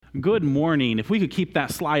Good morning. If we could keep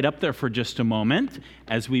that slide up there for just a moment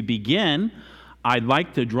as we begin, I'd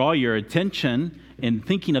like to draw your attention in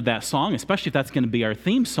thinking of that song, especially if that's going to be our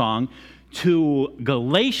theme song, to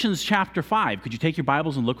Galatians chapter 5. Could you take your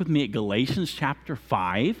Bibles and look with me at Galatians chapter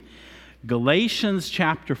 5? Galatians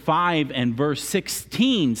chapter 5 and verse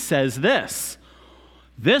 16 says this,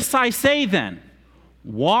 "This I say then,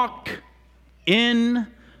 walk in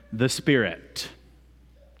the Spirit."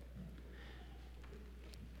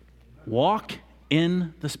 Walk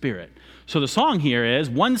in the Spirit. So the song here is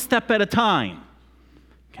one step at a time.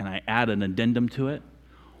 Can I add an addendum to it?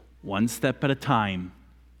 One step at a time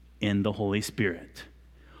in the Holy Spirit.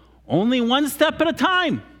 Only one step at a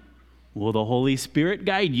time will the Holy Spirit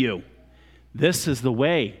guide you. This is the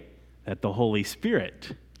way that the Holy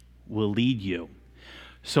Spirit will lead you.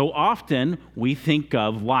 So often we think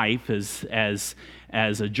of life as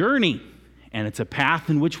a journey, and it's a path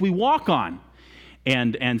in which we walk on.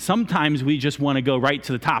 And sometimes we just want to go right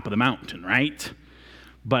to the top of the mountain, right?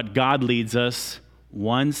 But God leads us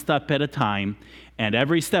one step at a time, and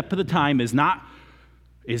every step of the time is not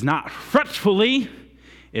fretfully,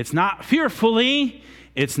 it's not fearfully,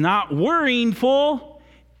 it's not worryingful,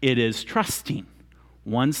 it is trusting.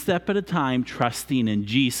 One step at a time, trusting in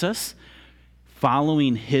Jesus,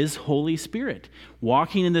 following His Holy Spirit.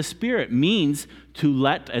 Walking in the Spirit means to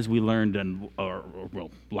let, as we learned in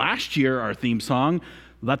last year, our theme song,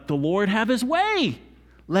 let the Lord have His way.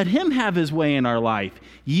 Let Him have His way in our life.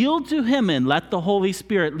 Yield to Him and let the Holy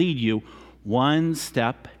Spirit lead you one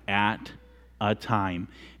step at a time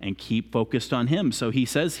and keep focused on Him. So He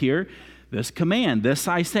says here, this command, this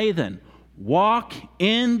I say then, walk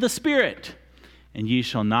in the Spirit, and ye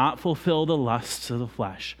shall not fulfill the lusts of the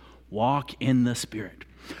flesh. Walk in the Spirit.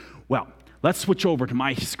 Well, let's switch over to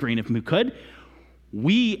my screen if we could.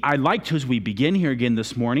 I'd like to, as we begin here again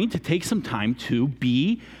this morning, to take some time to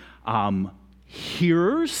be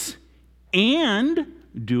hearers and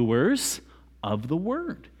doers of the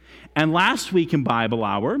Word. And last week in Bible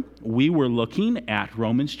Hour, we were looking at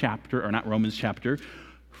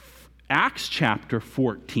Acts chapter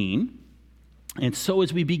 14. And so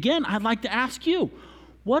as we begin, I'd like to ask you,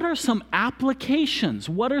 what are some applications?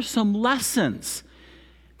 What are some lessons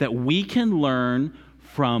that we can learn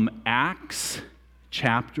from Acts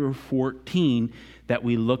chapter 14 that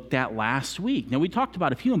we looked at last week? Now, we talked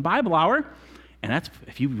about a few in Bible Hour, and that's,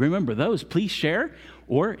 if you remember those, please share.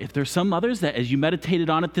 Or if there's some others that as you meditated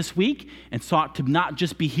on it this week and sought to not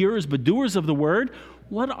just be hearers but doers of the Word,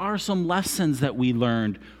 what are some lessons that we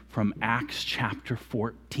learned from Acts chapter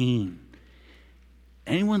 14?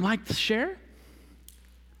 Anyone like to share?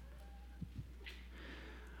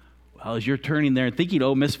 Well, as you're turning there and thinking,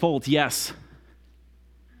 oh, Miss Foltz, yes.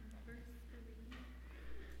 Verse 3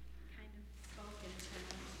 kind of spoke into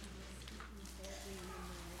boldly in the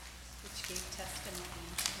Lord, which gave testimony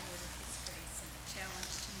to the word of His grace, and a challenge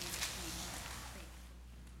to me to be more faithful.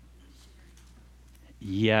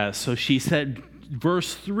 Yeah, so she said,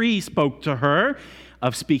 verse 3 spoke to her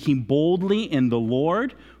of speaking boldly in the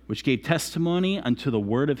Lord, which gave testimony unto the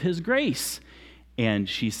word of His grace. And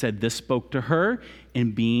she said this spoke to her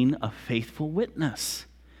in being a faithful witness.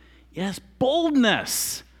 Yes,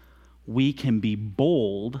 boldness. We can be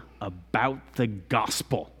bold about the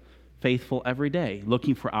gospel. Faithful every day,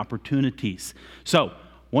 looking for opportunities. So,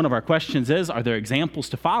 one of our questions is, are there examples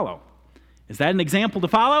to follow? Is that an example to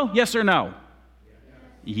follow? Yes or no?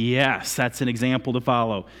 Yes, that's an example to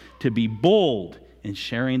follow. To be bold in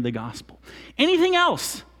sharing the gospel. Anything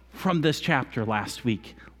else from this chapter last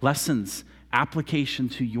week? Lessons, application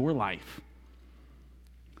to your life.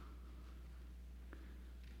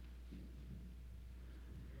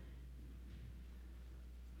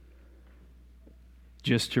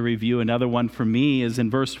 Just to review, another one for me is in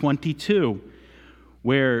verse 22,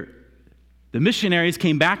 where the missionaries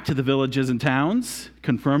came back to the villages and towns,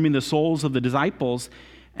 confirming the souls of the disciples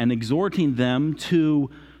and exhorting them to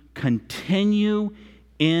continue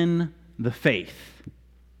in the faith.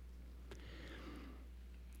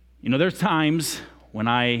 You know, there's times when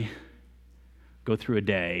I go through a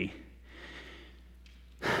day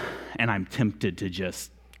and I'm tempted to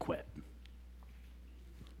just quit.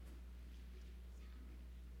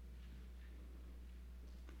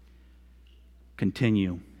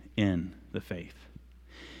 Continue in the faith.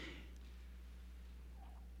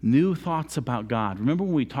 New thoughts about God. Remember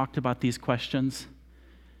when we talked about these questions?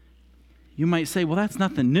 You might say, well, that's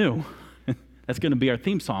nothing new. That's going to be our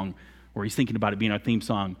theme song, or he's thinking about it being our theme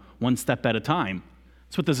song, one step at a time.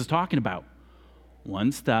 That's what this is talking about.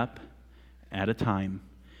 One step at a time,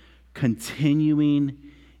 continuing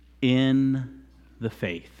in the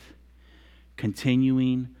faith,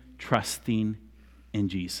 continuing, trusting in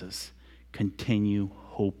Jesus. Continue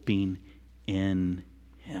hoping in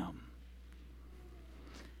him.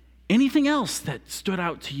 Anything else that stood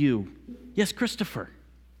out to you? Yes, Christopher.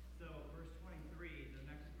 So, verse 23, the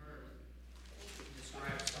next verse,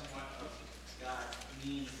 describes somewhat of God's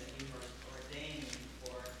means that he was ordaining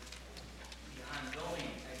for the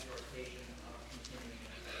ongoing exhortation of continuing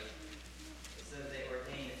in faith. It says they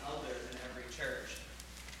ordained elders in every church.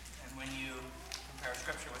 And when you compare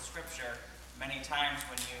Scripture with Scripture, many times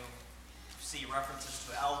when you see references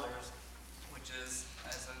to elders, which is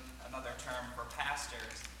as another term for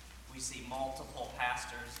pastors, we see multiple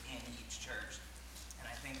pastors in each church. And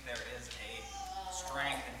I think there is a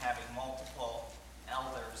strength in having multiple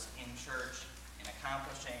elders in church in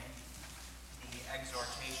accomplishing the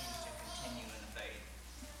exhortation to continue in the faith.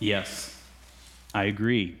 Yes, I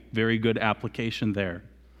agree. Very good application there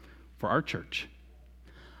for our church.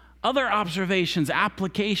 Other observations,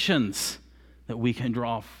 applications that we can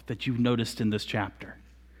draw that you've noticed in this chapter.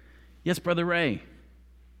 Yes, Brother Ray.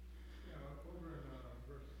 Over in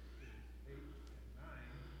verses 8 and 9,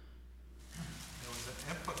 there was an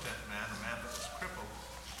impotent man, a man that was crippled,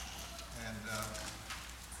 and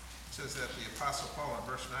it says that the Apostle Paul in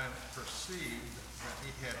verse 9 perceived that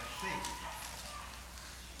he had faith.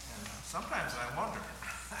 And sometimes I wonder,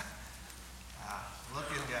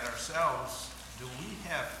 looking at ourselves, do we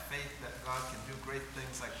have faith that God can do great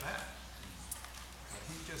things like that? But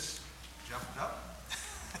he just jumped up.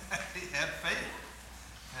 He had faith.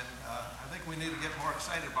 And I think we need to get more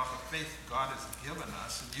excited about the faith God has given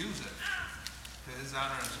us and use it to his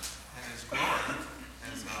honor and his glory.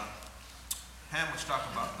 As Ham was talking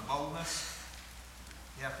about the boldness,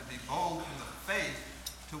 you have to be bold in the faith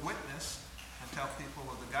to witness and tell people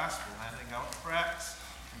of the gospel, handing out tracts,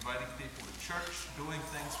 inviting people to church, doing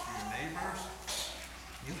things for your neighbors.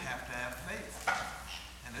 You have to have faith.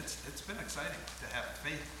 And it's been exciting to have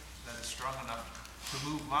faith that is strong enough to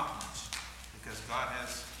move mountains, because God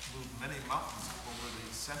has moved many mountains over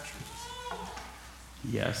these centuries.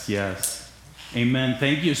 Yes, yes. Amen.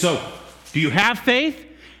 Thank you. So, do you have faith?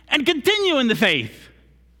 And continue in the faith.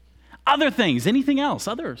 Other things, anything else?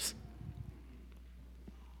 Others?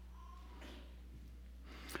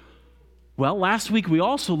 Well, last week we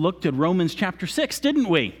also looked at Romans chapter 6, didn't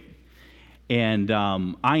we? And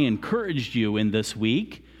I encouraged you in this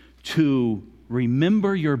week to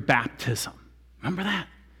remember your baptism. Remember that?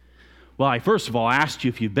 Well, I first of all asked you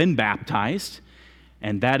if you've been baptized,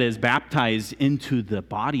 and that is baptized into the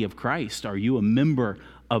body of Christ. Are you a member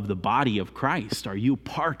of the body of Christ? Are you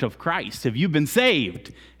part of Christ? Have you been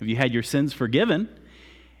saved? Have you had your sins forgiven?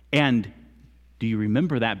 And do you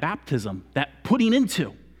remember that baptism, that putting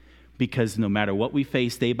into? Because no matter what we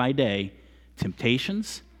face day by day,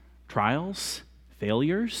 temptations, trials,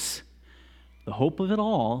 failures, the hope of it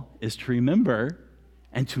all is to remember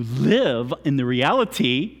and to live in the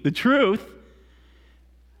reality, the truth,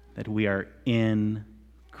 that we are in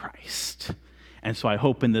Christ. And so I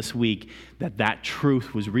hope in this week that that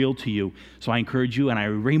truth was real to you. So I encourage you and I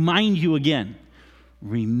remind you again,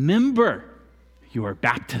 remember your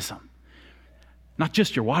baptism. Not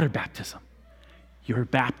just your water baptism, your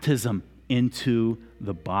baptism into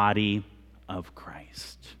the body of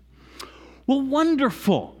Christ. Well,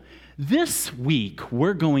 wonderful. This week,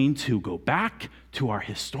 we're going to go back to our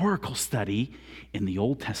historical study in the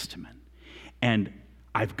Old Testament. And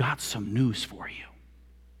I've got some news for you.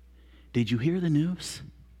 Did you hear the news?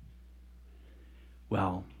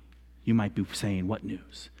 Well, you might be saying, what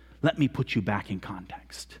news? Let me put you back in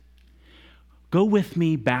context. Go with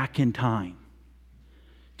me back in time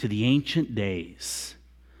to the ancient days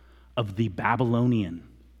of the Babylonian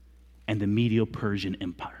and the Medo-Persian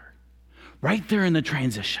Empire. Right there in the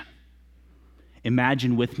transition.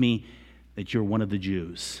 Imagine with me that you're one of the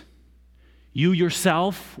Jews. You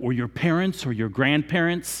yourself or your parents or your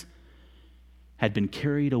grandparents had been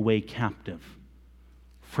carried away captive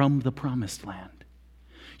from the promised land.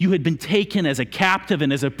 You had been taken as a captive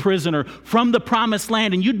and as a prisoner from the promised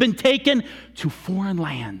land, and you'd been taken to foreign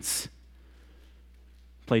lands.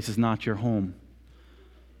 Place is not your home.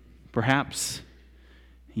 Perhaps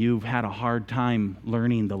you've had a hard time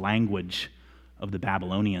learning the language of the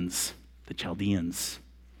Babylonians, the Chaldeans.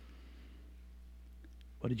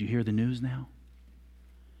 What, did you hear the news now?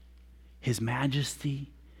 His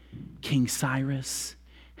Majesty, King Cyrus,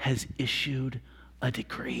 has issued a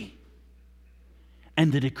decree.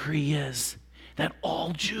 And the decree is that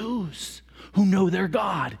all Jews who know their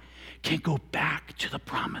God can go back to the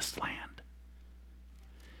promised land.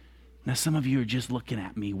 Now, some of you are just looking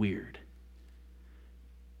at me weird.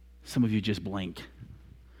 Some of you just blink.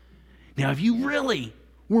 Now, if you really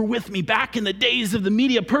were with me back in the days of the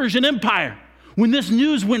Medo-Persian Empire, when this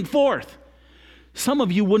news went forth, some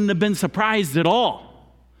of you wouldn't have been surprised at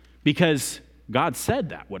all because God said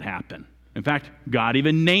that would happen. In fact, God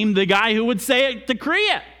even named the guy who would say it, decree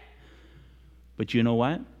it. But you know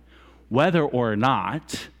what? Whether or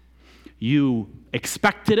not you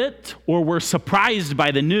expected it or were surprised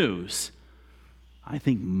by the news, I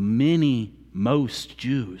think most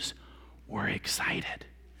Jews were excited.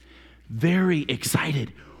 Very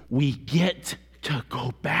excited. We get to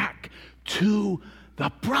go back to the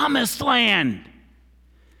promised land.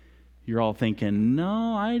 You're all thinking,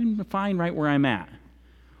 no, I'm fine right where I'm at.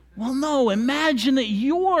 Well, no, imagine that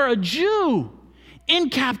you're a Jew in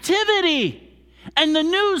captivity. And the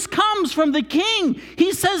news comes from the king.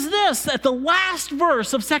 He says this at the last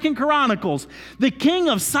verse of 2 Chronicles, the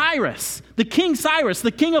king Cyrus, the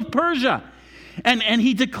king of Persia. And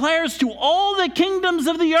he declares to all the kingdoms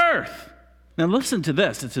of the earth. Now listen to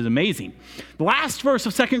this, it's amazing. The last verse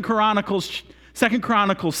of 2 Chronicles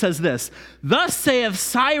says this, thus saith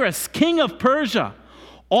Cyrus, king of Persia,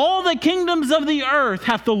 all the kingdoms of the earth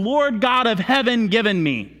hath the Lord God of heaven given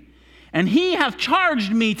me. And he hath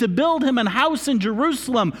charged me to build him an house in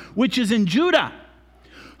Jerusalem, which is in Judah.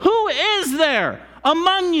 Who is there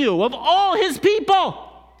among you of all his people?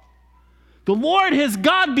 The Lord his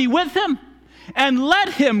God be with him, and let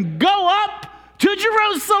him go up to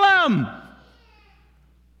Jerusalem.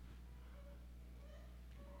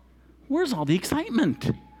 Where's all the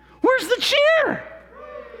excitement? Where's the cheer?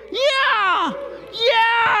 Yeah!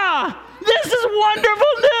 This is wonderful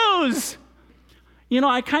news! You know,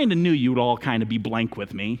 I kind of knew you would all kind of be blank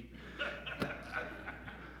with me.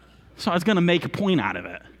 So I was going to make a point out of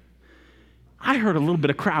it. I heard a little bit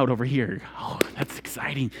of crowd over here. Oh, that's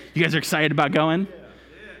exciting. You guys are excited about going?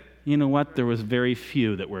 You know what? There was very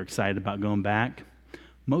few that were excited about going back.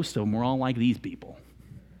 Most of them were all like these people.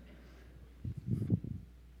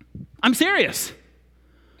 I'm serious.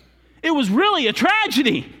 It was really a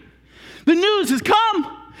tragedy. The news has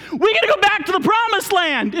come. We got to go back to the promised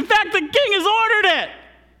land. In fact, the king has ordered it.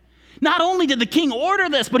 Not only did the king order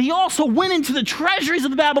this, but he also went into the treasuries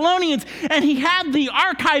of the Babylonians and he had the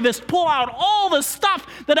archivist pull out all the stuff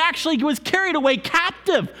that actually was carried away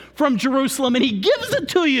captive from Jerusalem, and he gives it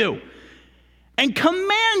to you and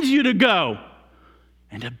commands you to go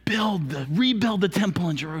and to rebuild the temple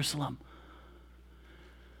in Jerusalem.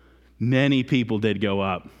 Many people did go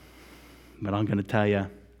up, but I'm going to tell you,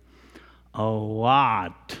 a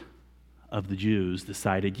lot of the Jews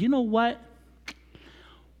decided, you know what?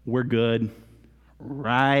 We're good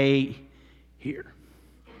right here.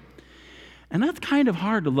 And that's kind of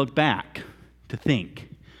hard to look back to think,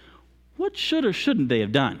 what should or shouldn't they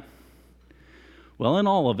have done? Well, in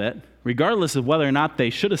all of it, regardless of whether or not they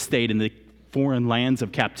should have stayed in the foreign lands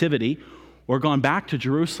of captivity or gone back to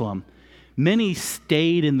Jerusalem, many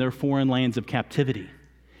stayed in their foreign lands of captivity.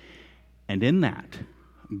 And in that,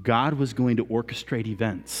 God was going to orchestrate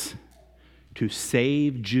events to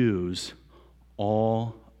save Jews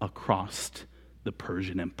all across the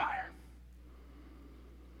Persian Empire.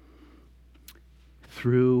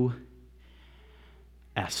 Through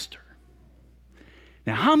Esther.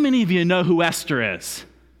 Now, how many of you know who Esther is?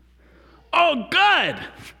 Oh, good!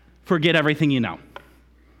 Forget everything you know.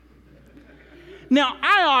 Now,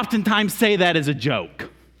 I oftentimes say that as a joke,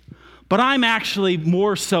 but I'm actually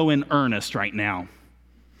more so in earnest right now.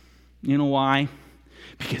 You know why?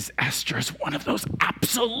 Because Esther is one of those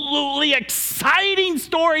absolutely exciting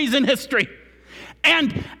stories in history.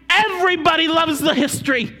 And everybody loves the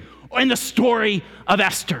history and the story of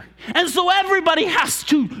Esther. And so everybody has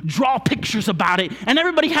to draw pictures about it, and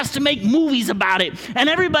everybody has to make movies about it, and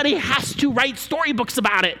everybody has to write storybooks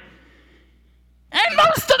about it. And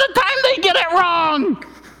most of the time they get it wrong.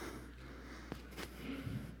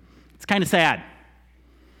 It's kind of sad.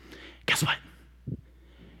 Guess what?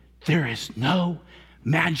 There is no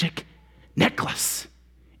magic necklace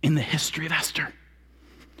in the history of Esther.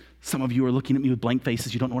 Some of you are looking at me with blank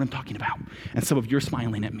faces. You don't know what I'm talking about. And some of you are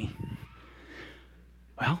smiling at me.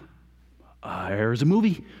 Well, there's a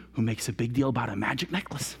movie who makes a big deal about a magic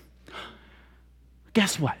necklace.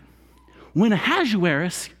 Guess what? When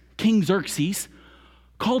Ahasuerus, King Xerxes,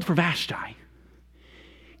 called for Vashti,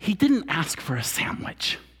 he didn't ask for a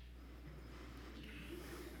sandwich.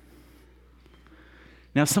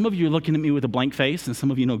 Now, some of you are looking at me with a blank face, and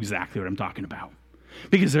some of you know exactly what I'm talking about.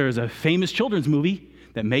 Because there is a famous children's movie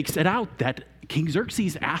that makes it out that King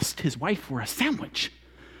Xerxes asked his wife for a sandwich,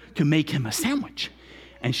 to make him a sandwich,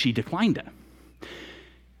 and she declined it.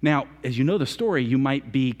 Now, as you know the story, you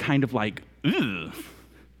might be kind of like, ugh.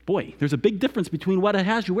 Boy, there's a big difference between what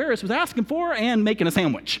Ahasuerus was asking for and making a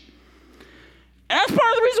sandwich. And that's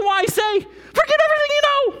part of the reason why I say, forget everything you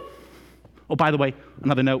know. Oh, by the way,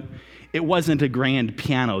 another note, it wasn't a grand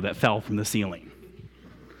piano that fell from the ceiling.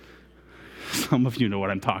 Some of you know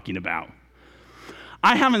what I'm talking about.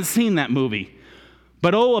 I haven't seen that movie,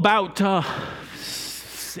 but about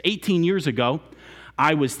 18 years ago,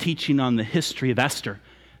 I was teaching on the history of Esther.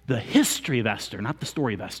 The history of Esther, not the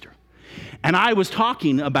story of Esther. And I was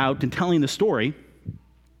talking about and telling the story,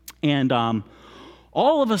 and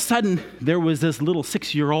all of a sudden, there was this little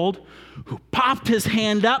 6-year-old who popped his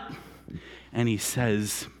hand up, and he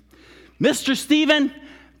says, "Mr. Stephen,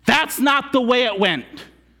 that's not the way it went."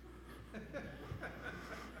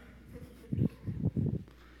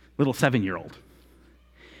 Little 7-year-old.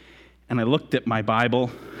 And I looked at my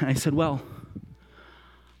Bible, and I said, "Well,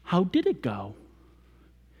 how did it go?"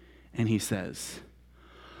 And he says,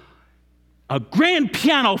 "A grand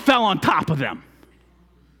piano fell on top of them."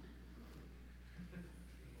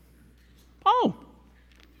 Oh.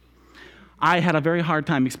 I had a very hard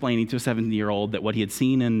time explaining to a 7-year-old that what he had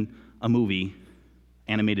seen in a movie,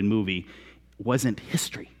 animated movie, wasn't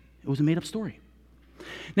history. It was a made-up story.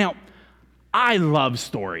 Now, I love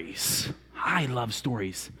stories.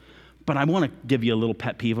 But I want to give you a little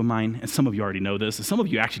pet peeve of mine, and some of you already know this, and some of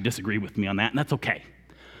you actually disagree with me on that, and that's okay.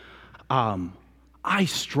 I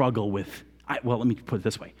struggle with, let me put it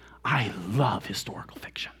this way. I love historical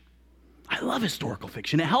fiction.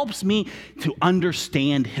 It helps me to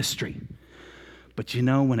understand history. But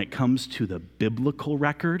when it comes to the biblical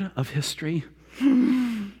record of history,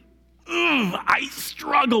 I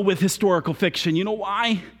struggle with historical fiction. You know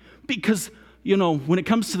why? Because, when it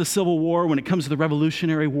comes to the Civil War, when it comes to the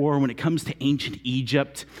Revolutionary War, when it comes to ancient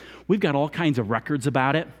Egypt, we've got all kinds of records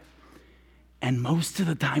about it. And most of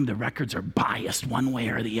the time, the records are biased one way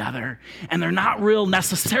or the other, and they're not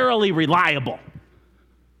necessarily reliable.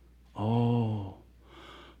 Oh,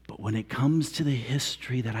 but when it comes to the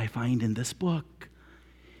history that I find in this book,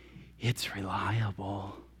 it's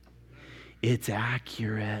reliable. It's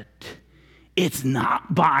accurate. It's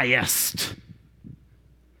not biased.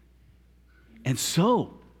 And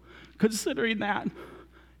so, considering that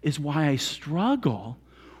is why I struggle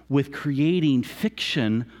with creating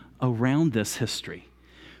fiction around this history.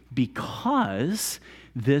 Because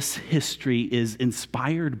this history is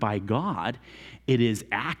inspired by God, it is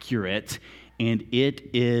accurate, and it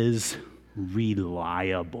is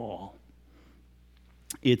reliable.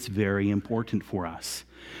 It's very important for us.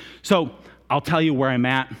 So I'll tell you where I'm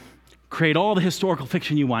at. Create all the historical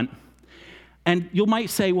fiction you want. And you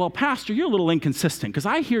might say, "Well, Pastor, you're a little inconsistent because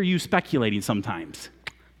I hear you speculating sometimes."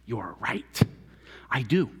 You're right. I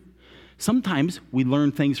do. Sometimes we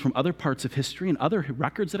learn things from other parts of history and other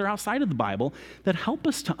records that are outside of the Bible that help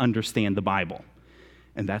us to understand the Bible.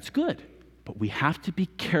 And that's good. But we have to be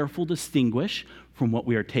careful to distinguish from what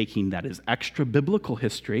we are taking that is extra biblical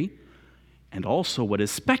history and also what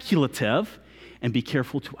is speculative, and be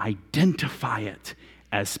careful to identify it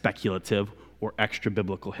as speculative or extra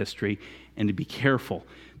biblical history, and to be careful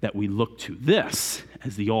that we look to this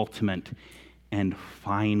as the ultimate and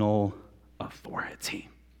final authority.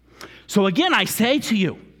 So again, I say to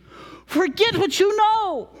you, forget what you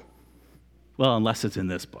know. Well, unless it's in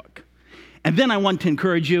this book. And then I want to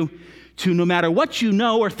encourage you to, no matter what you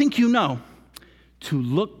know or think you know, to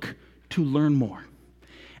look to learn more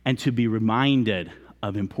and to be reminded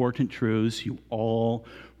of important truths you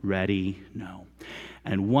already know.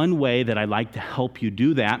 And one way that I like to help you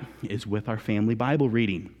do that is with our family Bible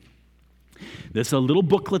reading. This is a little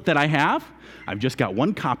booklet that I have. I've just got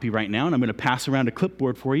one copy right now, and I'm going to pass around a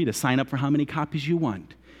clipboard for you to sign up for how many copies you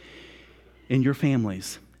want in your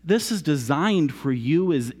families. This is designed for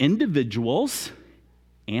you as individuals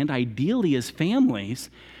and ideally as families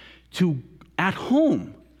to, at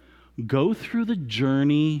home, go through the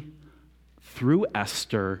journey through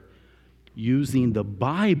Esther using the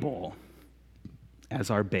Bible as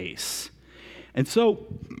our base. And so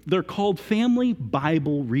they're called family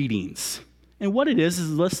Bible readings. And what it is a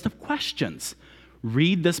list of questions.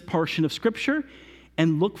 Read this portion of Scripture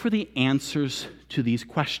and look for the answers to these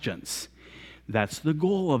questions. That's the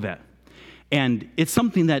goal of it. And it's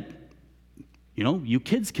something that, you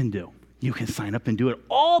kids can do. You can sign up and do it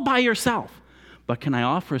all by yourself. But can I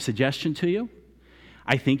offer a suggestion to you?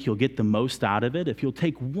 I think you'll get the most out of it if you'll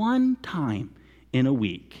take one time in a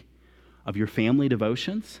week of your family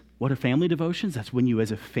devotions. What are family devotions? That's when you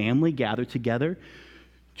as a family gather together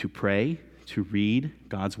to pray, to read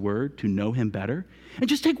God's word, to know him better. And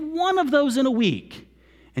just take one of those in a week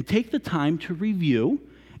and take the time to review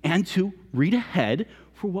and to read ahead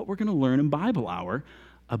for what we're going to learn in Bible Hour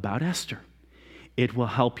about Esther. It will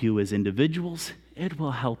help you as individuals. It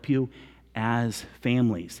will help you as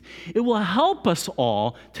families. It will help us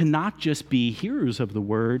all to not just be hearers of the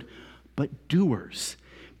word, but doers.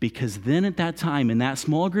 Because then at that time, in that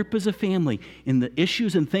small group as a family, in the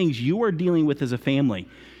issues and things you are dealing with as a family,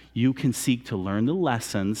 you can seek to learn the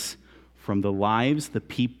lessons from the lives, the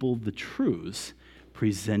people, the truths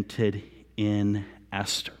presented in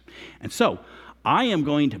Esther. And so, I am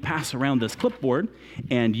going to pass around this clipboard,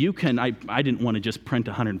 and you can, I didn't want to just print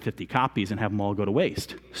 150 copies and have them all go to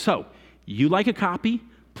waste. So, you like a copy,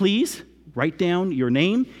 please write down your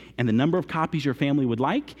name and the number of copies your family would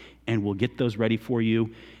like, and we'll get those ready for you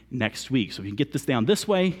next week. So if you can get this down this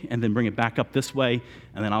way, and then bring it back up this way,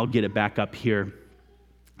 and then I'll get it back up here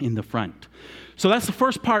in the front. So that's the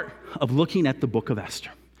first part of looking at the book of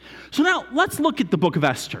Esther. So now, let's look at the book of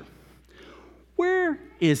Esther. Where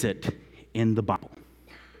is it in the Bible?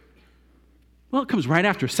 Well, it comes right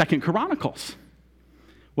after 2 Chronicles.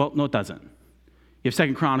 Well, no, it doesn't. You have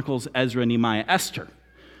 2 Chronicles, Ezra, Nehemiah, Esther.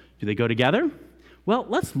 Do they go together? Well,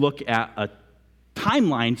 let's look at a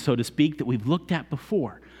timeline, so to speak, that we've looked at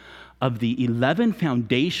before of the 11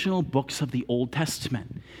 foundational books of the Old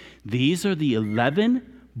Testament. These are the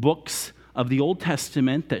 11 books of the Old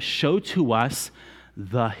Testament that show to us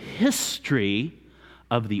the history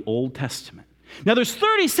of the Old Testament. Now, there's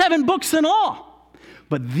 37 books in all,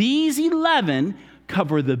 but these 11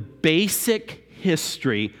 cover the basic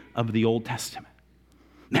history of the Old Testament.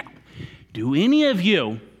 Now, do any of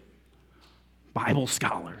you Bible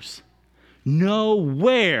scholars know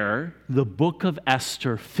where the book of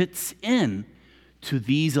Esther fits in to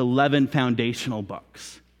these 11 foundational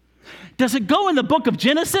books? Does it go in the book of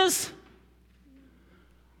Genesis?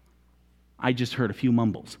 I just heard a few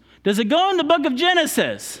mumbles. Does it go in the book of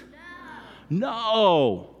Genesis?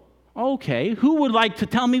 No. Okay, who would like to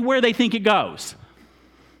tell me where they think it goes?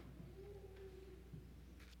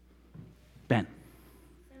 Ben.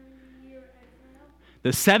 The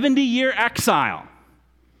 70-year exile.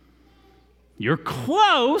 You're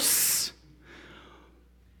close.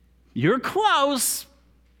 You're close,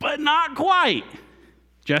 but not quite.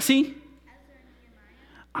 Jesse?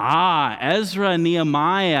 Ezra and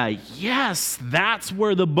Nehemiah. Yes, that's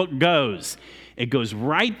where the book goes. It goes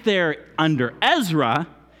right there under Ezra,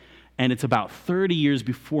 and it's about 30 years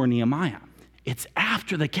before Nehemiah. It's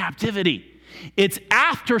after the captivity. It's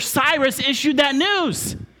after Cyrus issued that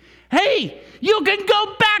news. Hey, you can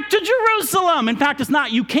go back to Jerusalem. In fact, it's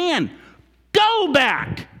not you can. Go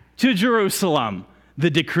back to Jerusalem. The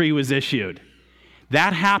decree was issued.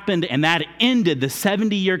 That happened, and that ended the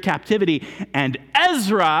 70-year captivity. And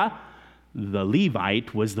Ezra, the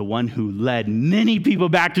Levite, was the one who led many people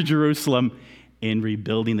back to Jerusalem in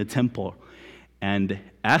rebuilding the temple. And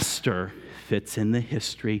Esther fits in the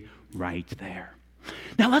history right there.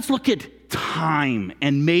 Now let's look at time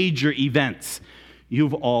and major events.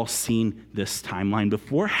 You've all seen this timeline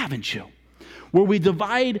before, haven't you? Where we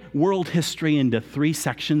divide world history into 3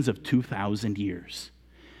 sections of 2,000 years.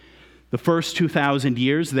 The first 2,000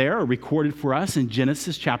 years there are recorded for us in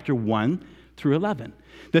Genesis chapter 1 through 11.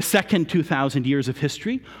 The second 2,000 years of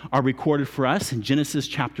history are recorded for us in Genesis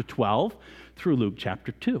chapter 12 through Luke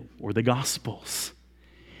chapter 2, or the Gospels.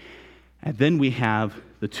 And then we have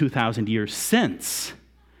the 2,000 years since,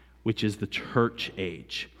 which is the church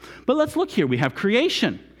age. But let's look here. We have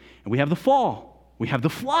creation, and we have the fall. We have the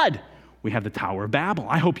flood. We have the Tower of Babel.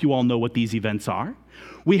 I hope you all know what these events are.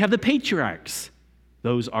 We have the patriarchs.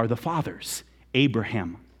 Those are the fathers,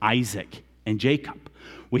 Abraham, Isaac, and Jacob.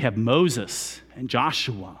 We have Moses and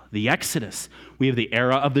Joshua, the Exodus. We have the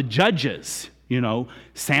era of the judges,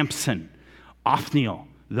 Samson, Othniel,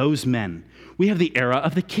 those men. We have the era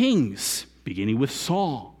of the kings, beginning with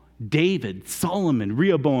Saul, David, Solomon,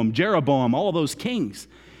 Rehoboam, Jeroboam, all those kings.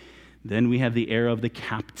 Then we have the era of the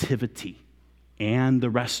captivity and the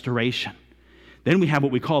restoration. Then we have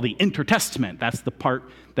what we call the intertestament. That's the part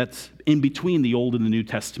that's in between the Old and the New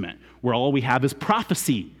Testament, where all we have is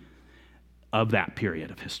prophecy of that period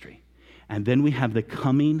of history. And then we have the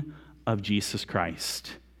coming of Jesus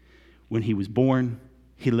Christ. When he was born,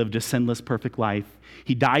 he lived a sinless, perfect life.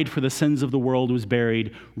 He died for the sins of the world, was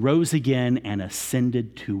buried, rose again, and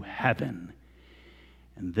ascended to heaven.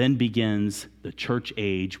 And then begins the church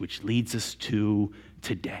age, which leads us to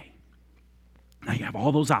today. Now you have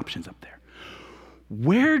all those options up there.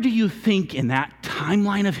 Where do you think in that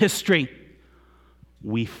timeline of history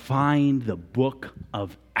we find the book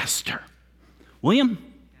of Esther? William?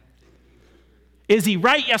 Is he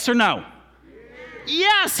right, yes or no?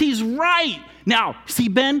 Yes, he's right. Now, see,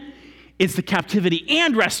 Ben, it's the captivity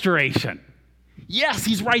and restoration. Yes,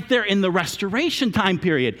 he's right there in the restoration time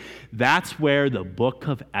period. That's where the book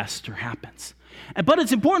of Esther happens. But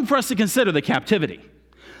it's important for us to consider the captivity.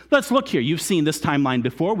 Let's look here. You've seen this timeline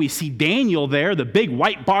before. We see Daniel there, the big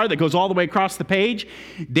white bar that goes all the way across the page.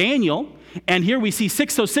 Daniel, and here we see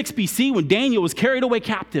 606 BC when Daniel was carried away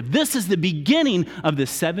captive. This is the beginning of the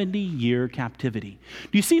 70-year captivity.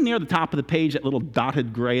 Do you see near the top of the page that little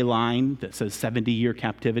dotted gray line that says 70-year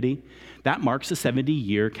captivity? That marks a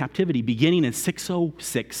 70-year captivity beginning in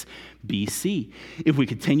 606 BC. If we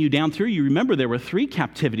continue down through, you remember there were 3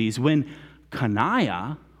 captivities when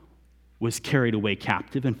Coniah was carried away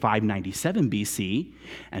captive in 597 BC,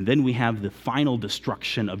 and then we have the final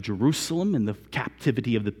destruction of Jerusalem and the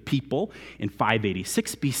captivity of the people in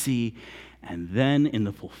 586 BC, and then in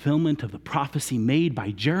the fulfillment of the prophecy made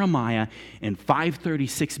by Jeremiah in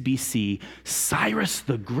 536 BC, Cyrus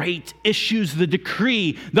the Great issues the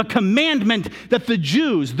decree, the commandment that the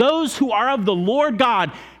Jews, those who are of the Lord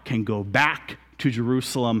God, can go back to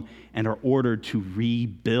Jerusalem and are ordered to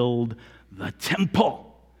rebuild the temple.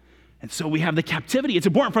 And so we have the captivity. It's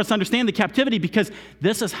important for us to understand the captivity because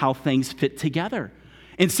this is how things fit together.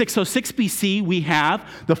 In 606 BC, we have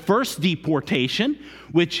the first deportation,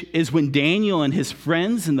 which is when Daniel and his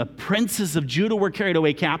friends and the princes of Judah were carried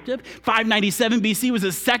away captive. 597 BC was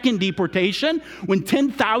the second deportation, when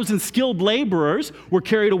 10,000 skilled laborers were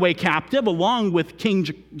carried away captive, along with King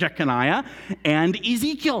Jeconiah and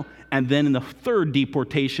Ezekiel. And then in the third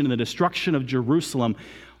deportation, in the destruction of Jerusalem,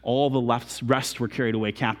 all the rest were carried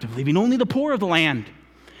away captive, leaving only the poor of the land.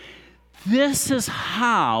 This is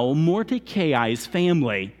how Mordecai's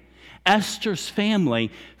family, Esther's family,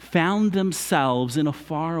 found themselves in a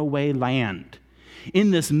faraway land. In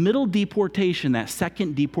this middle deportation, that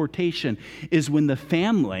second deportation, is when the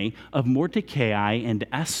family of Mordecai and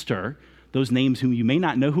Esther, those names whom you may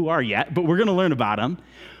not know who are yet, but we're going to learn about them.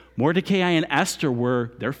 Mordecai and Esther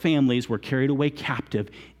their families were carried away captive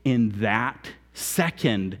in that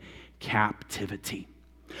second captivity.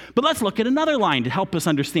 But let's look at another line to help us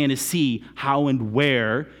understand and see how and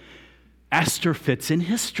where Esther fits in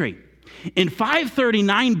history. In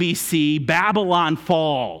 539 BC, Babylon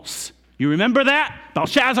falls. You remember that?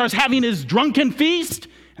 Belshazzar's having his drunken feast,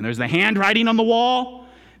 and there's the handwriting on the wall.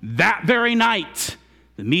 That very night,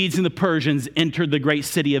 the Medes and the Persians entered the great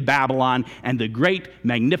city of Babylon, and the great,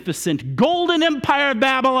 magnificent, golden empire of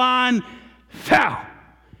Babylon fell.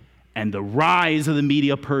 And the rise of the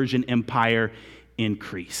Medo-Persian Empire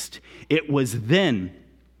increased. It was then,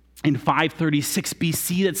 in 536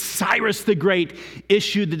 BC, that Cyrus the Great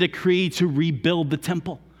issued the decree to rebuild the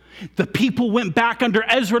temple. The people went back under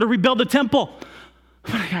Ezra to rebuild the temple.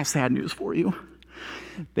 But I got sad news for you.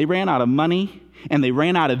 They ran out of money, and they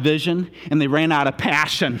ran out of vision, and they ran out of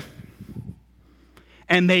passion.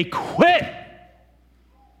 And they quit.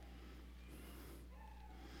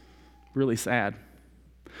 Really sad.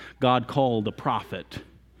 God called a prophet,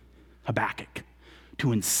 Habakkuk,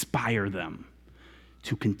 to inspire them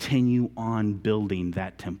to continue on building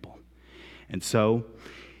that temple. And so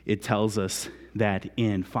it tells us that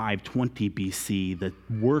in 520 BC, the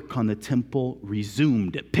work on the temple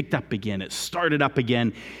resumed. It picked up again. It started up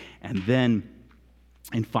again. And then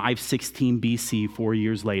in 516 BC, 4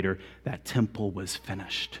 years later, that temple was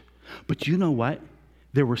finished. But you know what?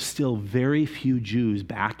 There were still very few Jews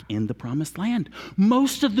back in the promised land.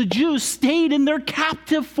 Most of the Jews stayed in their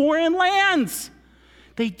captive foreign lands.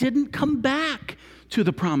 They didn't come back to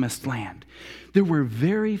the promised land. There were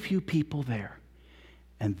very few people there.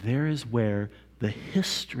 And there is where the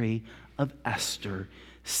history of Esther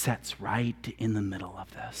sets right in the middle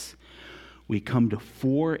of this. We come to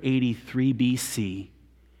 483 BC,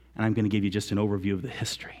 and I'm going to give you just an overview of the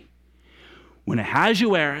history. When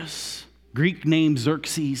Ahasuerus, Greek name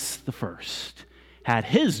Xerxes I, had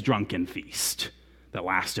his drunken feast that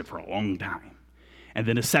lasted for a long time. And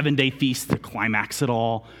then a 7-day feast to climax it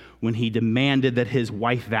all, when he demanded that his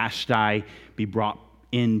wife Vashti be brought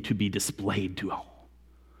in to be displayed to all.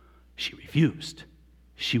 She refused.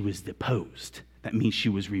 She was deposed. That means she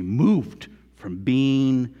was removed from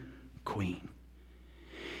being queen.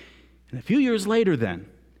 And a few years later then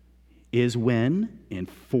is when, in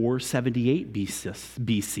 478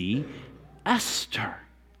 BC, Esther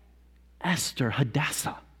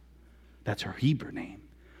Hadassah, that's her Hebrew name,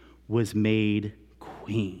 was made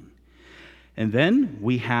queen. And then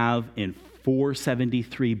we have in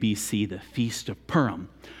 473 BC the Feast of Purim,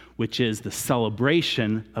 which is the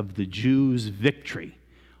celebration of the Jews' victory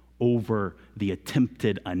over the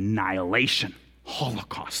attempted annihilation,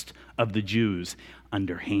 Holocaust of the Jews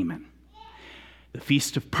under Haman. The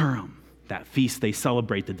Feast of Purim, that feast, they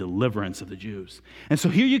celebrate the deliverance of the Jews. And so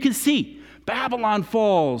here you can see Babylon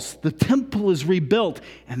falls, the temple is rebuilt,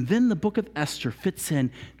 and then the book of Esther fits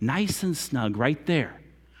in nice and snug right there.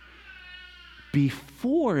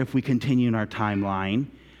 Before, if we continue in our timeline,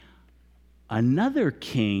 another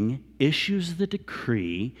king issues the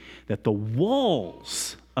decree that the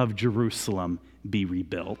walls of Jerusalem be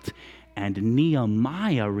rebuilt, and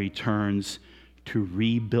Nehemiah returns to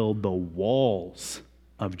rebuild the walls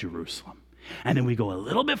of Jerusalem. And then we go a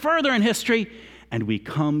little bit further in history, and we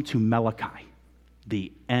come to Malachi,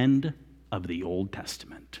 the end of the Old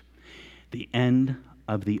Testament. The end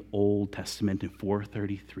of the Old Testament in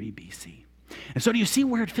 433 BC. And so do you see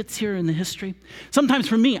where it fits here in the history? Sometimes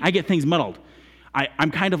for me, I get things muddled.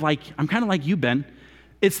 I'm kind of like you, Ben.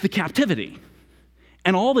 It's the captivity.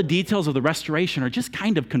 And all the details of the restoration are just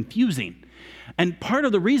kind of confusing. And part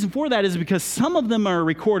of the reason for that is because some of them are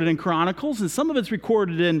recorded in Chronicles, and some of it's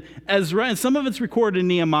recorded in Ezra, and some of it's recorded in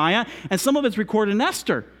Nehemiah, and some of it's recorded in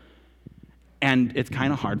Esther. And it's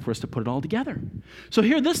kind of hard for us to put it all together. So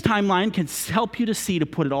here, this timeline can help you to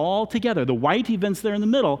put it all together. The white events there in the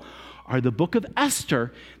middle are the book of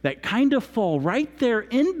Esther that kind of fall right there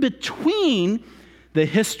in between the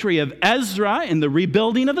history of Ezra and the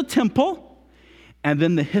rebuilding of the temple, and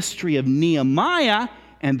then the history of Nehemiah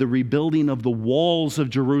and the rebuilding of the walls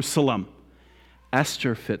of Jerusalem.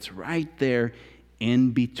 Esther fits right there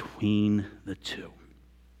in between the two.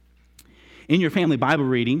 In your family Bible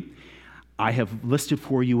reading, I have listed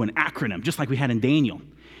for you an acronym, just like we had in Daniel.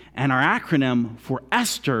 And our acronym for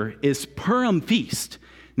Esther is Purim Feast.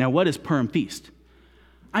 Now, what is Purim Feast?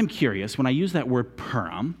 I'm curious, when I use that word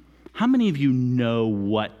Purim, how many of you know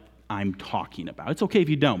what I'm talking about? It's okay if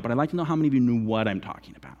you don't, but I'd like to know how many of you knew what I'm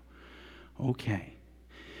talking about. Okay.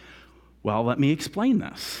 Well, let me explain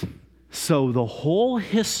this. So the whole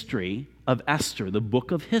history of Esther, the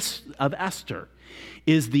book of Esther,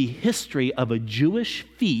 is the history of a Jewish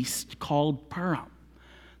feast called Purim.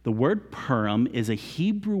 The word Purim is a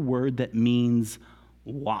Hebrew word that means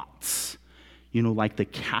lots. You know, like the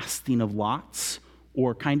casting of lots,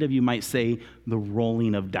 or kind of, you might say, the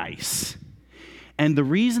rolling of dice. And the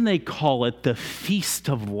reason they call it the Feast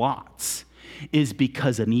of Lots is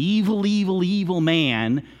because an evil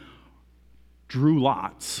man drew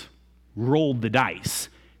lots, rolled the dice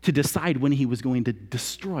to decide when he was going to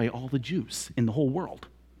destroy all the Jews in the whole world.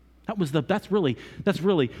 That's really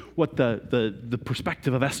what the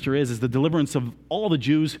perspective of Esther is the deliverance of all the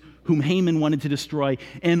Jews whom Haman wanted to destroy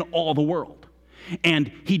in all the world.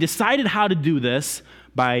 And he decided how to do this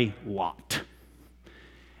by lot.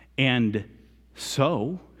 And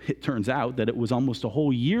so it turns out that it was almost a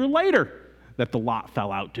whole year later that the lot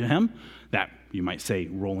fell out to him, that you might say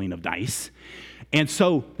rolling of dice. And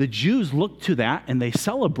so the Jews look to that and they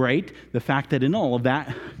celebrate the fact that in all of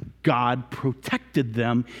that, God protected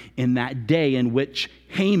them in that day in which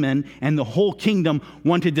Haman and the whole kingdom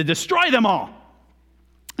wanted to destroy them all.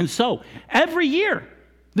 And so every year,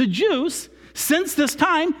 the Jews, since this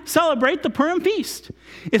time, celebrate the Purim Feast.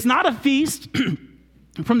 It's not a feast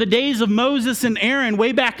from the days of Moses and Aaron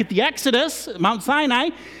way back at the Exodus, Mount Sinai.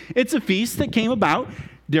 It's a feast that came about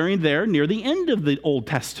near the end of the Old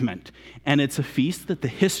Testament. And it's a feast that the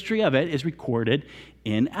history of it is recorded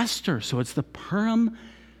in Esther. So it's the Purim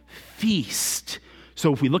Feast.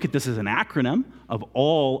 So if we look at this as an acronym of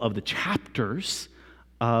all of the chapters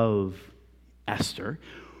of Esther,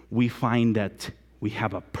 we find that we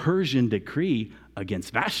have a Persian decree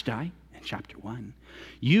against Vashti in chapter 1.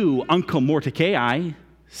 You, Uncle Mordecai,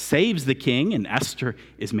 saves the king, and Esther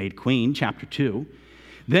is made queen, chapter 2.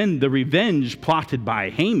 Then the revenge plotted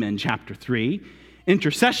by Haman, chapter 3.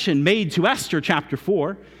 Intercession made to Esther, chapter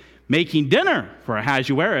 4. Making dinner for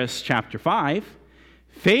Ahasuerus, chapter 5.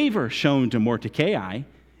 Favor shown to Mordecai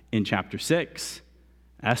in chapter 6.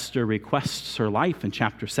 Esther requests her life in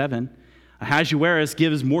chapter 7. Ahasuerus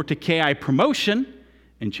gives Mordecai promotion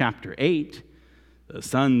in chapter 8. The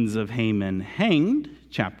sons of Haman hanged,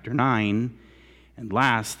 chapter 9. And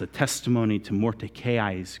last, the testimony to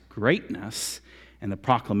Mordecai's greatness and the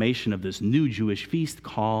proclamation of this new Jewish feast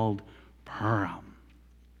called Purim.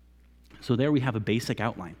 So there we have a basic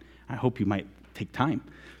outline. I hope you might take time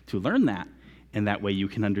to learn that, and that way you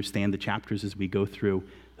can understand the chapters as we go through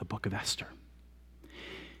the book of Esther.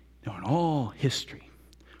 Now, in all history,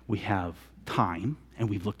 we have time, and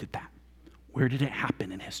we've looked at that. Where did it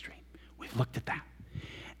happen in history? We've looked at that.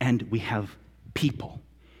 And we have people,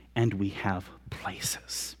 and we have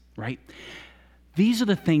places, right? These are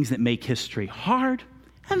the things that make history hard,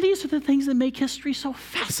 and these are the things that make history so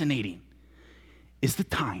fascinating, is the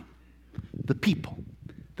time, the people,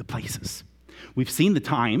 the places. We've seen the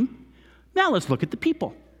time. Now let's look at the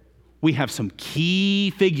people. We have some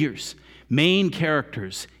key figures, main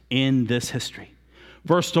characters in this history.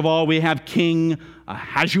 First of all, we have King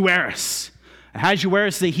Ahasuerus.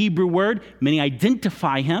 Ahasuerus is a Hebrew word. Many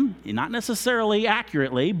identify him, not necessarily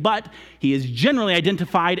accurately, but he is generally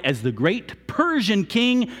identified as the great Persian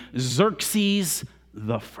king Xerxes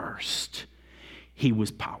the First. He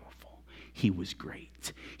was powerful. He was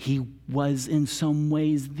great. He was in some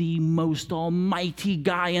ways the most almighty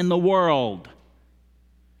guy in the world.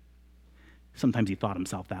 Sometimes he thought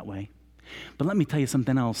himself that way. But let me tell you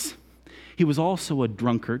something else. He was also a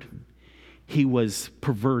drunkard. He was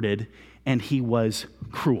perverted, and he was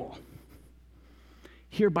cruel.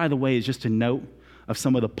 Here, by the way, is just a note of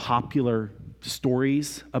some of the popular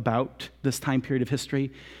stories about this time period of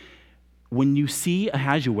history. When you see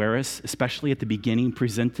Ahasuerus, especially at the beginning,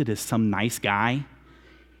 presented as some nice guy,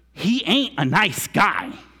 he ain't a nice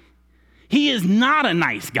guy. He is not a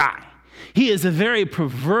nice guy. He is a very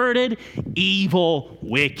perverted, evil,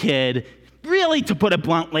 wicked, really, to put it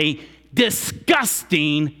bluntly,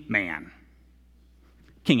 disgusting man.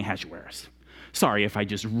 King Ahasuerus. Sorry if I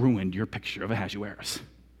just ruined your picture of Ahasuerus.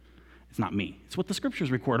 It's not me. It's what the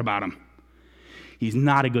scriptures record about him. He's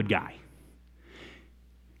not a good guy.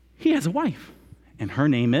 He has a wife, and her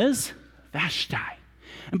name is Vashti.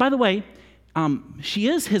 And by the way, she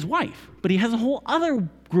is his wife, but he has a whole other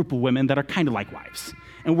group of women that are kind of like wives.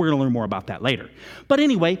 And we're going to learn more about that later. But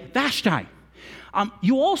anyway, Vashti.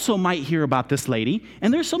 You also might hear about this lady,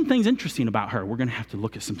 and there's some things interesting about her. We're going to have to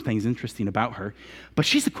look at some things interesting about her. But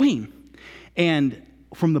she's a queen. And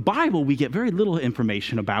from the Bible, we get very little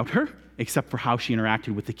information about her, except for how she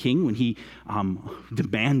interacted with the king when he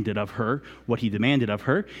demanded of her what he demanded of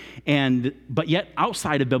her. But yet,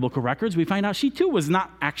 outside of biblical records, we find out she too was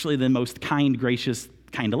not actually the most kind, gracious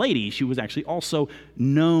kind of lady. She was actually also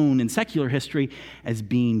known in secular history as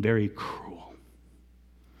being very cruel.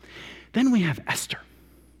 Then we have Esther,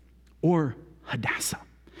 or Hadassah.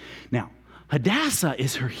 Now, Hadassah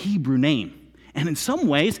is her Hebrew name. And in some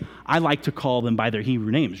ways, I like to call them by their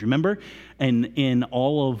Hebrew names. Remember, in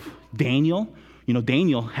all of Daniel,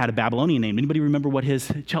 Daniel had a Babylonian name. Anybody remember what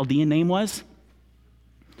his Chaldean name was?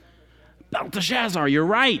 Belteshazzar, you're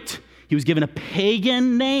right. He was given a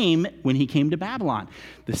pagan name when he came to Babylon.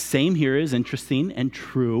 The same here is interesting and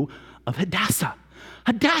true of Hadassah.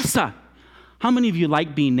 Hadassah. How many of you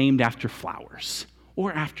like being named after flowers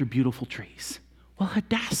or after beautiful trees? Well,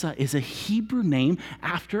 Hadassah is a Hebrew name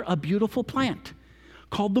after a beautiful plant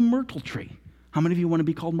called the myrtle tree. How many of you want to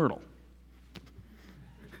be called Myrtle?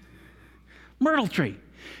 Myrtle tree.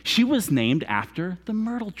 She was named after the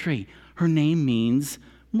myrtle tree. Her name means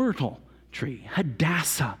myrtle tree,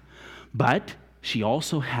 Hadassah. But she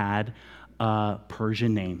also had a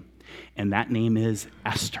Persian name, and that name is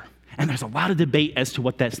Esther. And there's a lot of debate as to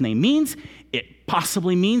what that name means. It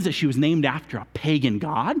possibly means that she was named after a pagan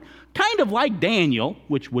god, kind of like Daniel,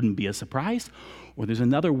 which wouldn't be a surprise. Or there's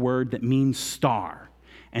another word that means star,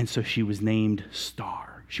 and so she was named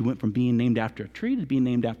Star. She went from being named after a tree to being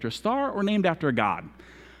named after a star or named after a god.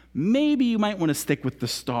 Maybe you might want to stick with the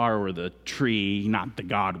star or the tree, not the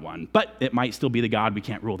god one, but it might still be the god. We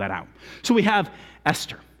can't rule that out. So we have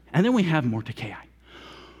Esther, and then we have Mordecai.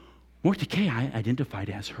 Mordecai identified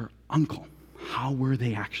as her uncle. How were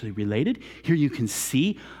they actually related? Here you can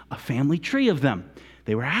see a family tree of them.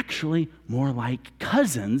 They were actually more like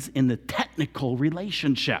cousins in the technical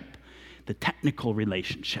relationship.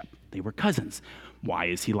 They were cousins. Why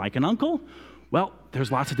is he like an uncle? Well,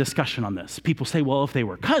 there's lots of discussion on this. People say, well, if they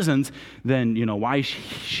were cousins, then, why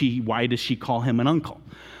does she call him an uncle?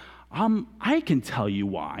 I can tell you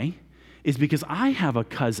why. Is because I have a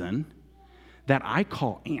cousin that I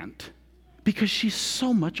call Aunt because she's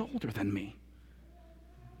so much older than me.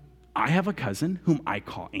 I have a cousin whom I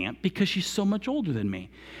call Aunt because she's so much older than me.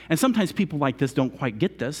 And sometimes people like this don't quite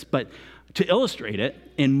get this, but to illustrate it,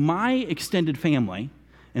 in my extended family,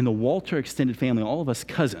 in the Walter extended family, all of us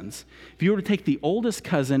cousins, if you were to take the oldest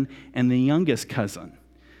cousin and the youngest cousin,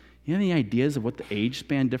 you have any ideas of what the age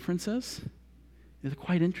span difference is? It's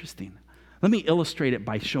quite interesting. Let me illustrate it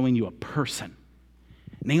by showing you a person.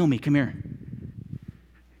 Naomi, come here.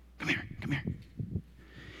 Come here.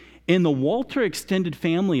 In the Walter extended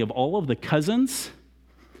family of all of the cousins,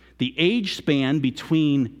 the age span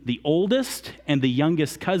between the oldest and the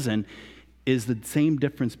youngest cousin is the same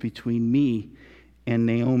difference between me and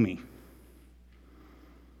Naomi.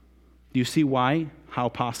 Do you see why? How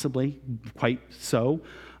possibly, quite so,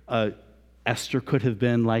 Esther could have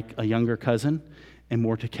been like a younger cousin and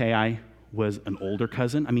Mordecai was an older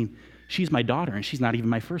cousin? I mean, she's my daughter and she's not even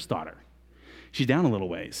my first daughter. She's down a little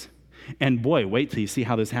ways. And boy, wait till you see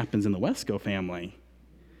how this happens in the Wesco family.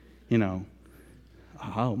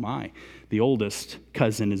 Oh my. The oldest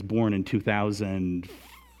cousin is born in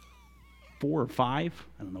 2004 or 5.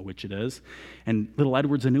 I don't know which it is. And little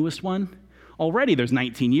Edward's the newest one. Already there's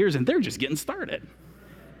 19 years, and they're just getting started.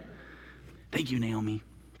 Thank you, Naomi.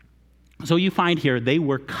 So you find here they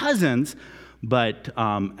were cousins, but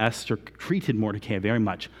Esther treated Mordecai very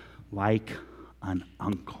much like an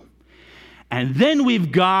uncle. And then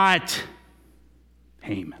we've got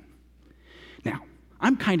Haman. Now,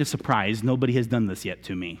 I'm kind of surprised nobody has done this yet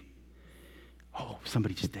to me. Oh,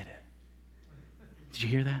 somebody just did it. Did you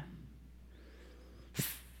hear that?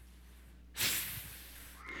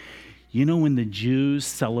 You know, when the Jews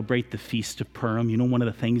celebrate the Feast of Purim, you know one of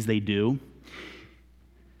the things they do?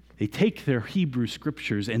 They take their Hebrew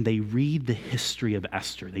scriptures and they read the history of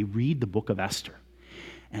Esther. They read the book of Esther.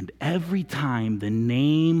 And every time the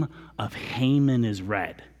name of Haman is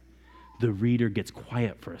read, the reader gets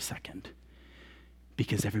quiet for a second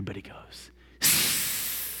because everybody goes.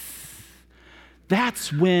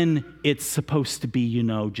 That's when it's supposed to be,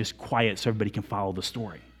 just quiet so everybody can follow the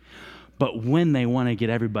story. But when they want to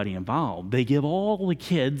get everybody involved, they give all the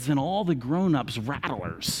kids and all the grown-ups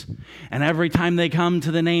rattlers. And every time they come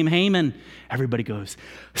to the name Haman, everybody goes,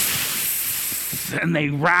 and they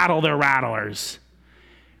rattle their rattlers.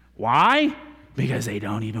 Why? Because they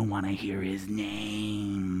don't even want to hear his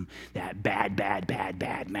name. That bad, bad, bad,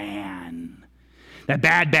 bad man. That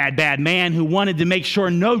bad, bad, bad man who wanted to make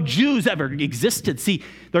sure no Jews ever existed. See,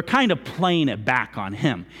 they're kind of playing it back on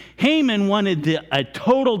him. Haman wanted a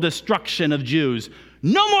total destruction of Jews.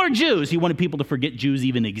 No more Jews. He wanted people to forget Jews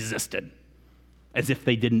even existed, as if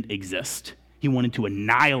they didn't exist. He wanted to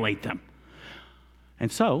annihilate them.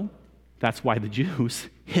 And so, that's why the Jews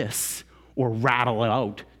hiss or rattle it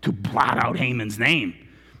out to blot out Haman's name,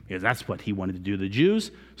 because that's what he wanted to do to the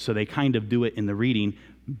Jews, so they kind of do it in the reading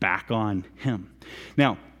back on him.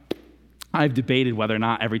 Now, I've debated whether or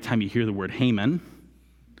not every time you hear the word Haman,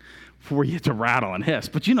 for you to rattle and hiss.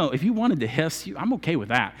 But if you wanted to hiss, I'm okay with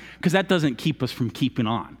that, because that doesn't keep us from keeping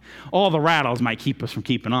on. All the rattles might keep us from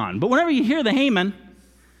keeping on. But whenever you hear the Haman,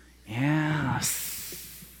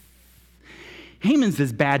 yes, Haman's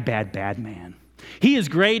this bad, bad, bad man. He is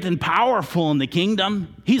great and powerful in the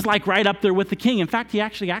kingdom. He's like right up there with the king. In fact, he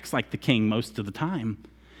actually acts like the king most of the time.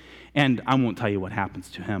 And I won't tell you what happens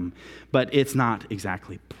to him, but it's not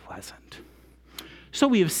exactly pleasant. So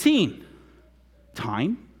we have seen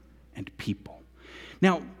time and people.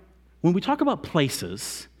 Now, when we talk about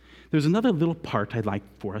places, there's another little part I'd like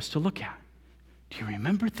for us to look at. Do you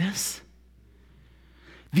remember this?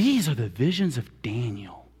 These are the visions of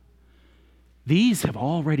Daniel. These have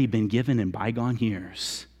already been given in bygone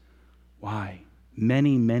years. Why?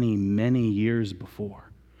 Many, many, many years before.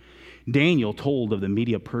 Daniel told of the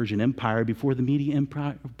Medo-Persian Empire before the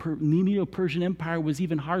Medo-Persian Empire was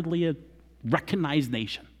even hardly a recognized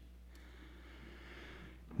nation.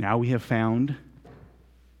 Now we have found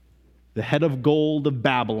the head of gold of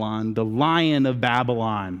Babylon, the lion of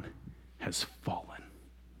Babylon, has fallen.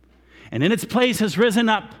 And in its place has risen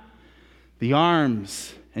up the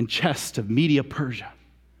arms and chest of Medo-Persia,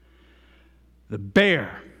 the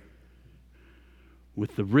bear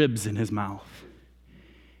with the ribs in his mouth.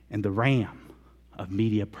 And the ram of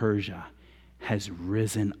Medo-Persia has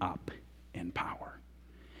risen up in power.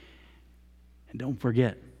 And don't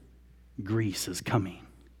forget, Greece is coming.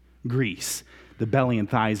 Greece, the belly and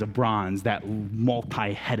thighs of bronze, that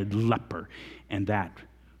multi-headed leper, and that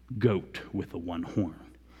goat with the one horn.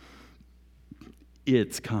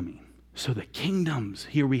 It's coming. So the kingdoms,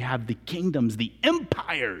 here we have the kingdoms, the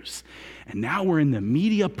empires. And now we're in the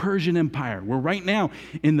Medo-Persian Empire. We're right now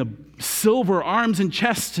in the silver arms and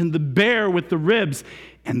chests and the bear with the ribs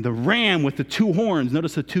and the ram with the two horns.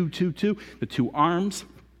 Notice the two arms,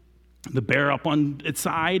 the bear up on its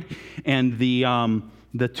side, and the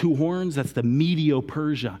two horns. That's the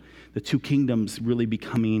Medo-Persia. The two kingdoms really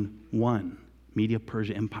becoming one.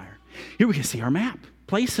 Medo-Persia Empire. Here we can see our map.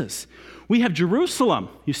 Places. We have Jerusalem.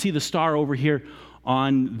 You see the star over here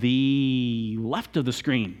on the left of the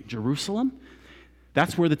screen. Jerusalem.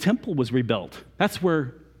 That's where the temple was rebuilt. That's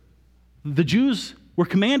where the Jews were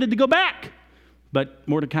commanded to go back. But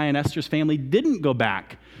Mordecai and Esther's family didn't go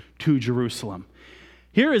back to Jerusalem.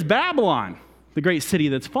 Here is Babylon, the great city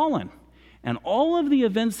that's fallen. And all of the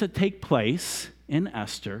events that take place in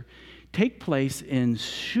Esther take place in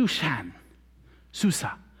Shushan,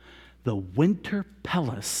 Susa, the winter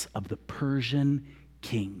palace of the Persian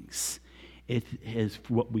kings. It is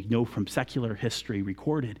what we know from secular history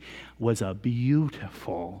recorded was a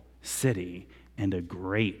beautiful city and a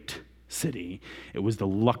great city. It was the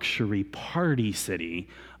luxury party city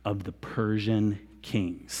of the Persian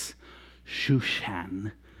kings.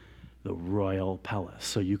 Shushan, the royal palace.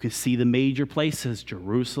 So you can see the major places: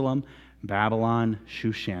 Jerusalem, Babylon,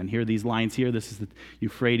 Shushan. Here are these lines here. This is the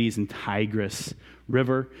Euphrates and Tigris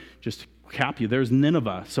River. Just recap you. There's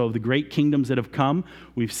Nineveh. So the great kingdoms that have come,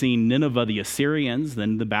 we've seen Nineveh, the Assyrians,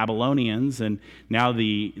 then the Babylonians, and now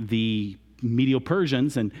the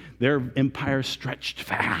Medo-Persians, and their empire stretched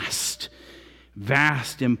vast.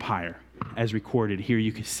 Vast empire, as recorded. Here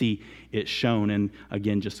you can see it shown, and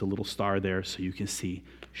again, just a little star there so you can see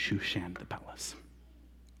Shushan the palace.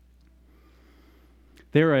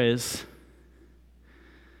 There is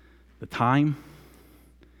the time,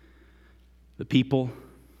 the people,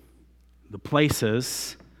 the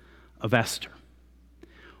places of Esther.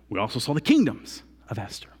 We also saw the kingdoms of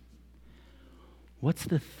Esther. What's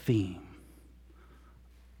the theme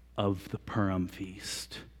of the Purim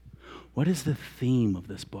feast? What is the theme of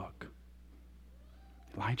this book?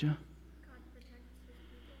 Elijah?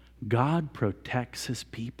 God protects his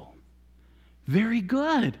people. Very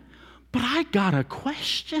good. But I got a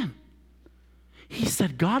question. He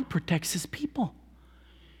said God protects his people.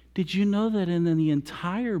 Did you know that in the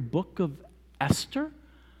entire book of Esther,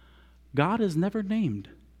 God is never named?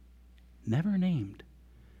 Never named.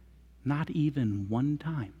 Not even one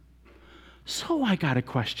time. So I got a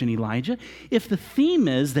question, Elijah. If the theme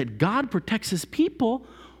is that God protects his people,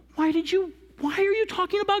 why are you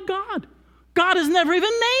talking about God? God is never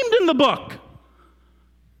even named in the book.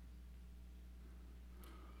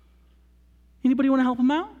 Anybody want to help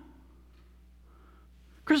him out?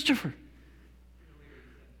 Christopher.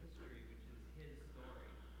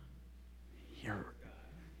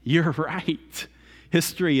 You're right.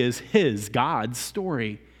 History is God's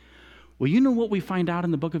story. Well, you know what we find out in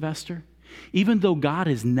the book of Esther? Even though God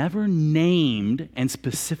is never named and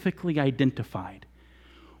specifically identified,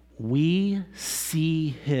 we see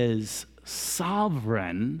his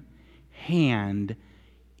sovereign hand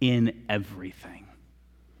in everything.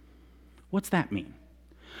 What's that mean?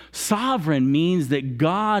 Sovereign means that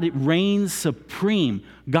God reigns supreme.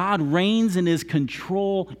 God reigns and is in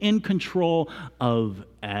control of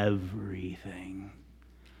everything.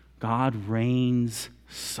 God reigns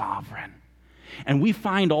sovereign. And we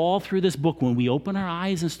find all through this book, when we open our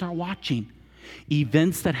eyes and start watching,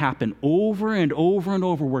 events that happen over and over and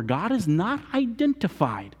over where God is not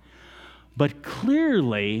identified, but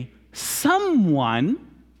clearly someone,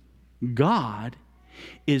 God,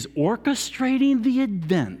 is orchestrating the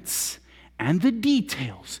events and the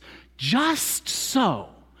details just so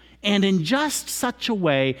and in just such a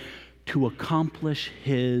way to accomplish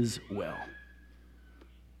his will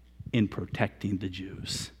in protecting the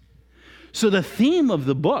Jews. So the theme of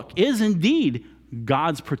the book is indeed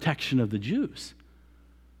God's protection of the Jews.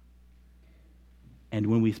 And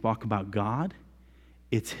when we talk about God,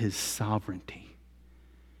 it's his sovereignty.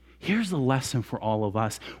 Here's the lesson for all of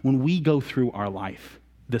us when we go through our life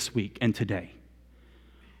this week and today.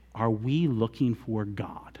 Are we looking for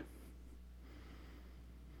God?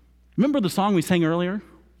 Remember the song we sang earlier?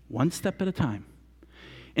 One step at a time.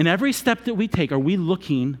 In every step that we take, are we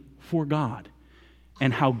looking for God?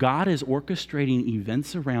 And how God is orchestrating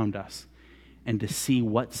events around us, and to see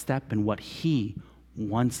what step and what he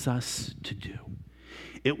wants us to do.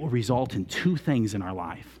 It will result in two things in our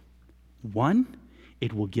life. One,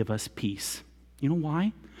 it will give us peace. You know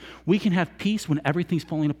why? We can have peace when everything's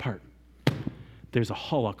falling apart. There's a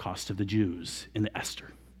Holocaust of the Jews in the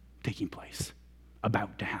Esther taking place,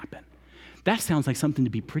 about to happen. That sounds like something to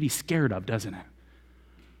be pretty scared of, doesn't it?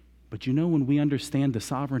 But you know, when we understand the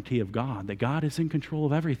sovereignty of God, that God is in control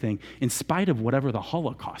of everything, in spite of whatever the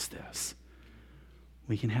Holocaust is,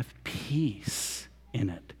 we can have peace in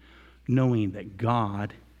it, knowing that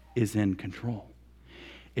God is in control.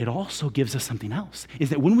 It also gives us something else, is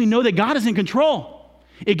that when we know that God is in control,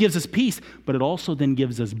 it gives us peace, but it also then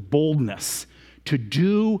gives us boldness to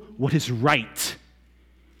do what is right,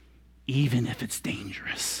 even if it's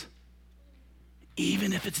dangerous.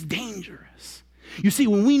 Even if it's dangerous. You see,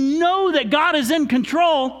 when we know that God is in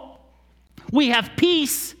control, we have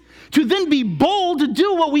peace to then be bold to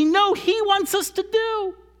do what we know he wants us to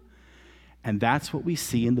do. And that's what we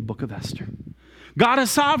see in the book of Esther. God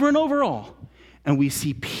is sovereign over all. And we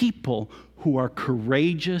see people who are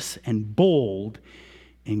courageous and bold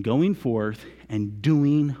in going forth and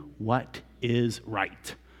doing what is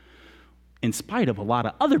right, in spite of a lot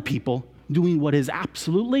of other people doing what is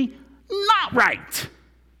absolutely not right.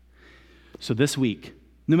 So this week,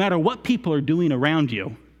 no matter what people are doing around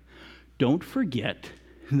you, don't forget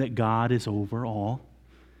that God is over all.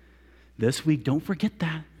 This week, don't forget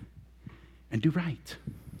that, and do right.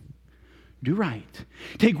 Do right.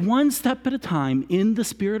 Take one step at a time in the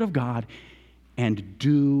Spirit of God and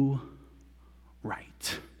do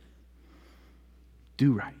right.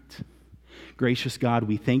 Do right. Gracious God,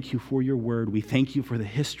 we thank you for your word. We thank you for the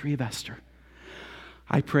history of Esther.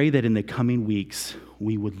 I pray that in the coming weeks,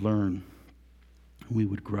 we would learn we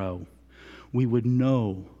would grow. We would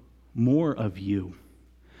know more of you.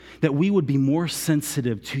 That we would be more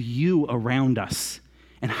sensitive to you around us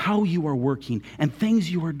and how you are working and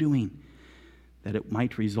things you are doing. That it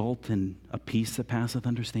might result in a peace that passeth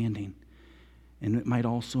understanding. And it might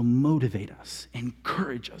also motivate us,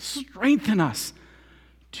 encourage us, strengthen us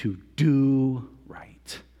to do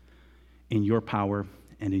right in your power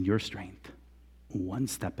and in your strength, one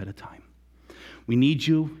step at a time. We need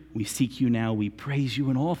you. We seek you now. We praise you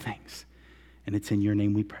in all things. And it's in your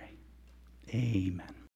name we pray. Amen.